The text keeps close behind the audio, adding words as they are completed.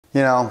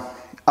You know,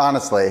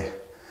 honestly,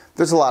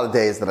 there's a lot of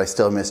days that I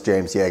still miss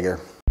James Yeager.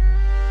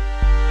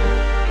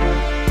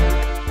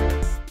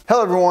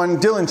 Hello everyone,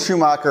 Dylan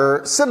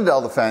Schumacher,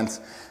 Citadel Defense,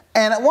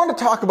 and I want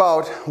to talk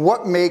about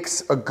what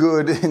makes a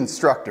good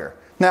instructor.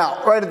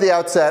 Now, right at the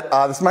outset,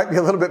 this might be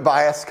a little bit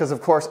biased because,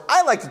 of course,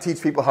 I like to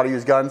teach people how to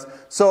use guns,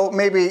 so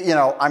maybe,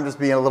 I'm just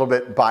being a little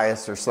bit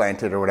biased or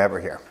slanted or whatever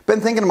here.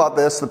 Been thinking about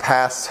this the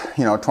past,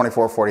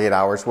 24, 48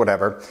 hours,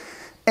 whatever,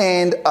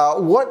 and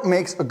what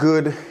makes a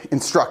good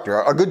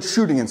instructor, a good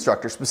shooting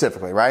instructor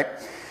specifically, right?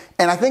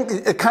 And I think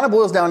it kind of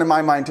boils down in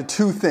my mind to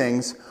two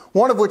things,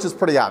 one of which is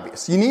pretty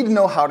obvious. You need to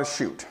know how to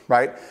shoot,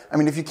 right? I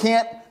mean, if you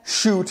can't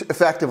shoot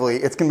effectively,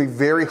 it's going to be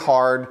very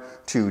hard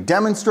to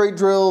demonstrate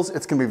drills,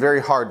 it's going to be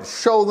very hard to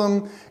show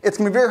them, it's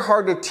going to be very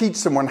hard to teach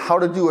someone how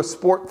to do a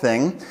sport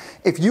thing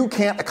if you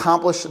can't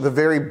accomplish the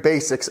very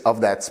basics of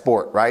that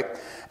sport, right?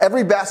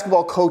 Every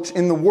basketball coach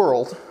in the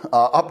world,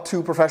 up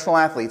to professional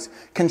athletes,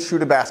 can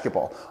shoot a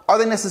basketball. Are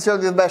they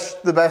necessarily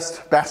the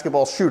best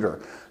basketball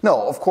shooter?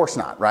 No, of course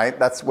not, right?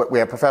 That's what we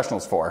have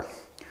professionals for.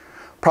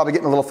 Probably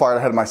getting a little far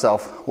ahead of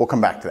myself. We'll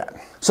come back to that.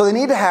 So they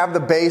need to have the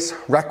base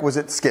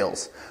requisite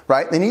skills,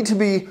 right? They need to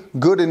be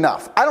good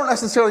enough. I don't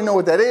necessarily know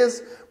what that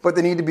is, but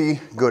they need to be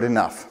good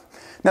enough.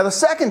 Now the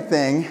second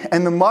thing,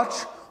 and the much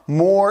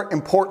more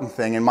important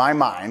thing in my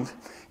mind,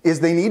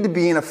 is they need to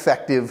be an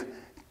effective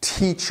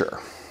teacher,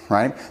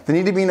 right? They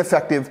need to be an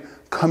effective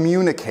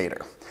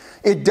communicator.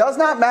 It does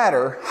not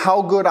matter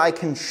how good I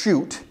can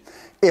shoot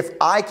if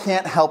I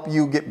can't help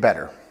you get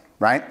better,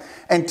 right?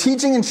 And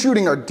teaching and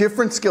shooting are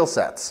different skill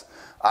sets.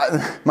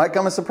 Might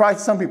come as a surprise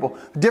to some people.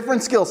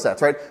 Different skill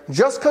sets, right?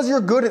 Just because you're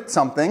good at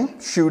something,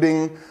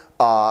 shooting,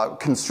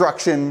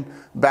 construction,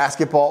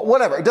 basketball,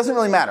 whatever, it doesn't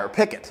really matter.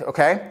 Pick it,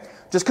 okay?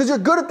 Just because you're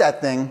good at that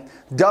thing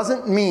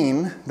doesn't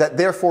mean that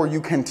therefore you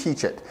can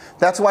teach it.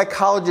 That's why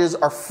colleges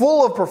are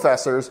full of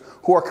professors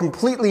who are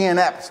completely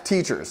inept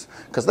teachers,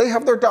 because they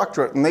have their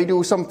doctorate and they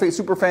do some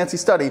super fancy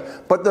study,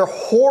 but they're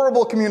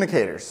horrible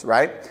communicators,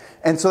 right?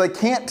 And so they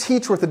can't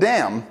teach worth a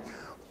damn,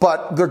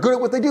 but they're good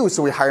at what they do,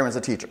 so we hire them as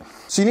a teacher.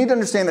 So you need to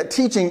understand that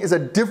teaching is a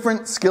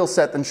different skill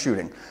set than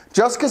shooting.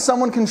 Just because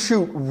someone can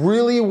shoot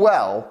really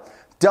well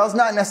does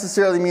not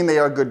necessarily mean they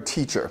are a good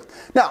teacher.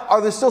 Now,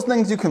 are there still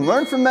things you can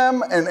learn from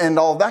them and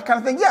all that kind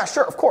of thing? Yeah,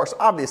 sure, of course,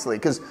 obviously,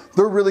 because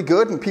they're really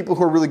good, and people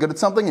who are really good at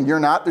something and you're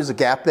not, there's a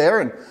gap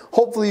there, and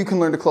hopefully you can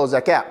learn to close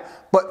that gap.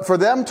 But for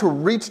them to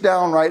reach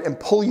down, right, and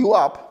pull you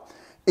up,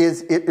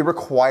 it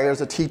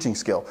requires a teaching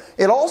skill.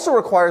 It also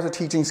requires a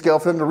teaching skill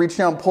for them to reach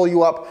down, pull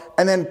you up,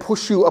 and then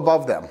push you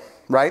above them,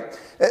 right?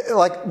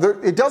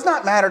 It does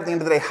not matter at the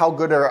end of the day how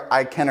good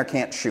I can or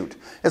can't shoot.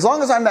 As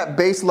long as I'm that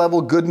base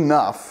level good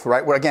enough,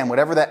 right, again,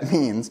 whatever that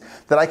means,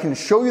 that I can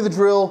show you the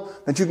drill,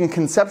 that you can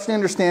conceptually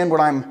understand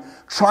what I'm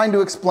trying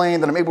to explain,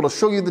 that I'm able to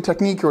show you the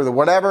technique or the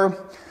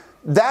whatever,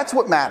 that's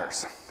what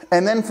matters.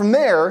 And then from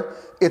there,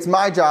 it's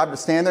my job to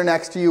stand there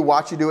next to you,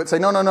 watch you do it, say,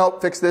 no,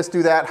 fix this,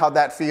 do that, how'd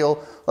that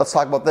feel? Let's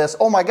talk about this.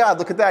 Oh my God,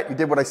 look at that, you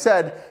did what I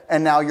said,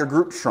 and now your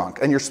group shrunk,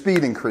 and your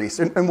speed increased,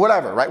 and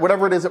whatever, right?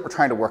 Whatever it is that we're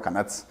trying to work on,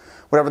 that's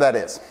whatever that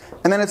is.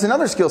 And then it's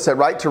another skill set,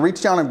 right? To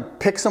reach down and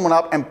pick someone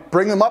up and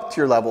bring them up to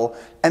your level,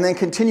 and then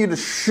continue to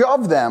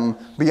shove them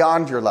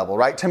beyond your level,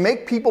 right? To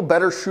make people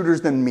better shooters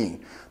than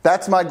me.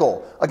 That's my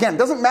goal. Again, it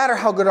doesn't matter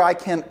how good I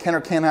can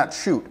or cannot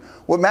shoot.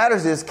 What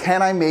matters is,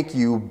 can I make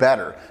you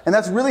better? And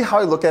that's really how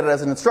I look at it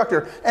as an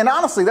instructor. And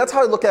honestly, that's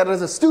how I look at it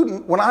as a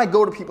student when I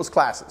go to people's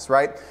classes,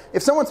 right?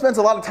 If someone spends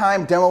a lot of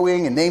time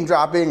demoing and name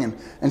dropping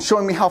and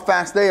showing me how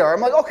fast they are,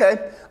 I'm like,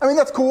 okay, I mean,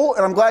 that's cool,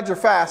 and I'm glad you're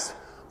fast,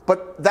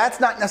 but that's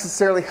not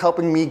necessarily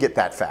helping me get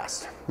that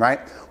fast, right?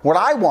 What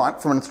I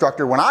want from an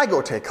instructor when I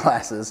go take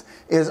classes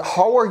is,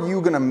 how are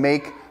you going to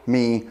make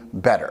me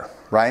better,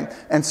 right?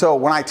 And so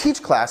when I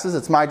teach classes,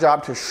 it's my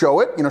job to show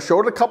it,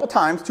 show it a couple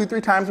times, 2, 3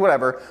 times,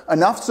 whatever,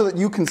 enough so that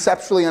you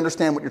conceptually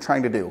understand what you're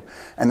trying to do.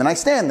 And then I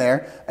stand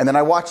there, and then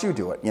I watch you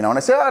do it, and I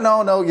say, oh,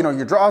 no,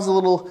 your draw's a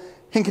little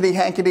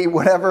hinkety-hankety,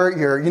 whatever,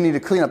 you need to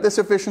clean up this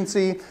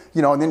efficiency,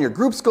 and then your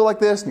groups go like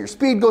this, and your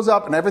speed goes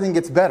up, and everything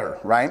gets better,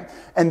 right?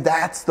 And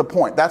that's the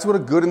point. That's what a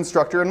good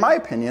instructor, in my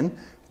opinion,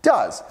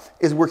 does,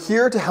 is we're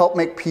here to help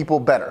make people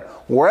better.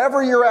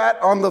 Wherever you're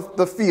at on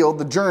the field,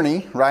 the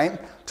journey, right,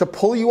 to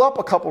pull you up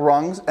a couple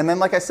rungs, and then,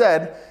 like I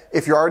said,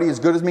 if you're already as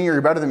good as me or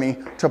you're better than me,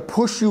 to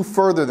push you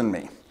further than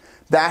me.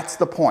 That's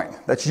the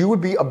point, that you would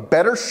be a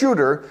better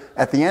shooter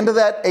at the end of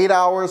that 8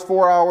 hours,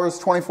 4 hours,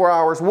 24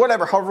 hours,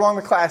 whatever, however long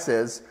the class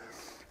is,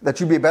 that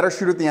you'd be a better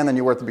shooter at the end than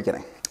you were at the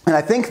beginning. And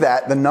I think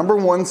that the number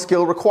one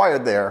skill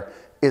required there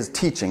is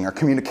teaching or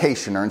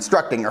communication or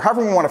instructing or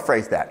however we want to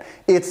phrase that.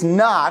 It's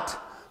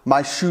not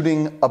my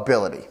shooting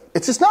ability.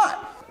 It's just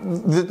not.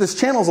 This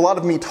channel is a lot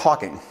of me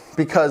talking,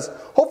 because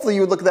hopefully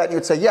you would look at that and you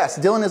would say, yes,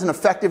 Dylan is an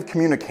effective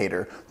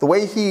communicator. The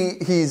way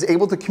he's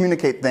able to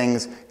communicate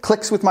things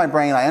clicks with my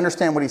brain, I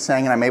understand what he's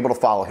saying, and I'm able to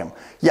follow him.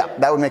 Yeah,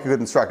 that would make a good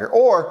instructor.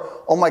 Or,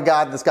 oh my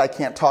God, this guy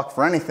can't talk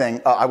for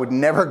anything, I would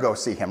never go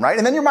see him, right?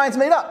 And then your mind's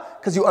made up,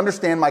 because you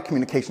understand my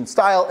communication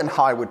style and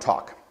how I would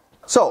talk.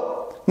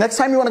 So, next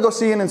time you want to go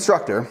see an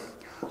instructor,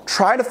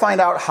 try to find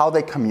out how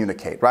they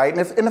communicate, right?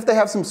 And if they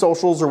have some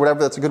socials or whatever,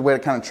 that's a good way to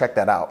kind of check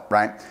that out,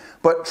 right?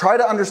 But try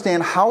to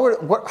understand how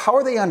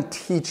are they on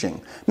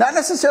teaching? Not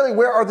necessarily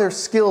where are their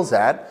skills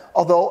at,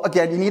 although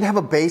again, you need to have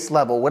a base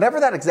level,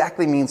 whatever that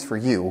exactly means for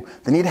you,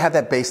 they need to have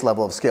that base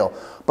level of skill.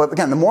 But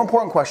again, the more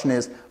important question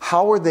is,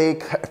 how are they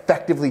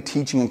effectively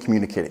teaching and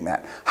communicating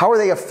that? How are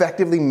they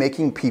effectively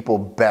making people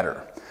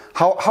better?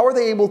 How are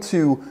they able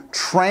to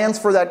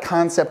transfer that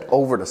concept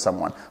over to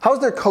someone? How's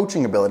their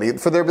coaching ability,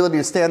 for their ability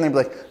to stand there and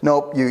be like,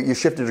 nope, you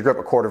shifted your grip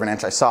a quarter of an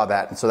inch, I saw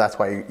that, and so that's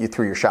why you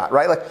threw your shot,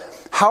 right? Like,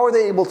 how are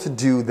they able to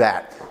do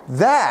that?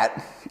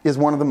 That is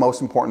one of the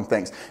most important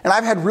things. And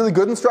I've had really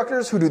good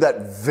instructors who do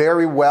that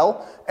very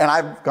well, and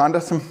I've gone to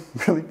some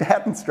really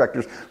bad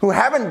instructors who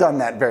haven't done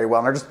that very well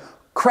and are just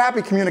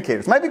crappy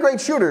communicators. Might be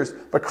great shooters,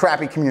 but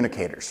crappy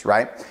communicators,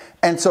 right?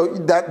 And so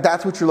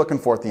that's what you're looking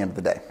for at the end of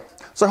the day.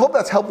 So I hope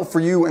that's helpful for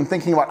you in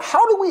thinking about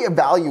how do we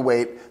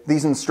evaluate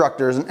these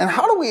instructors and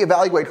how do we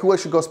evaluate who I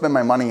should go spend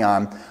my money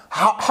on?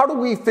 How do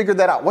we figure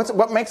that out?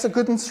 What makes a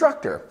good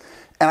instructor?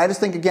 And I just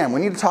think, again, we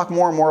need to talk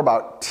more and more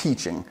about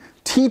teaching.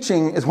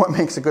 Teaching is what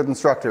makes a good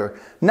instructor,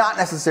 not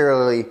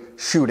necessarily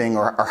shooting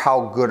or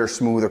how good or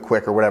smooth or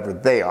quick or whatever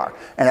they are.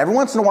 And every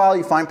once in a while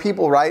you find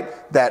people, right,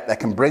 that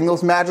can bring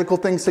those magical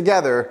things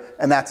together,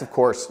 and that's, of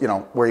course,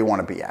 where you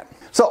want to be at.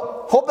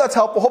 So, hope that's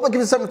helpful. Hope that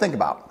gives you something to think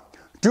about.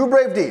 Do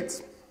brave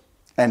deeds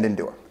and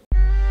endure.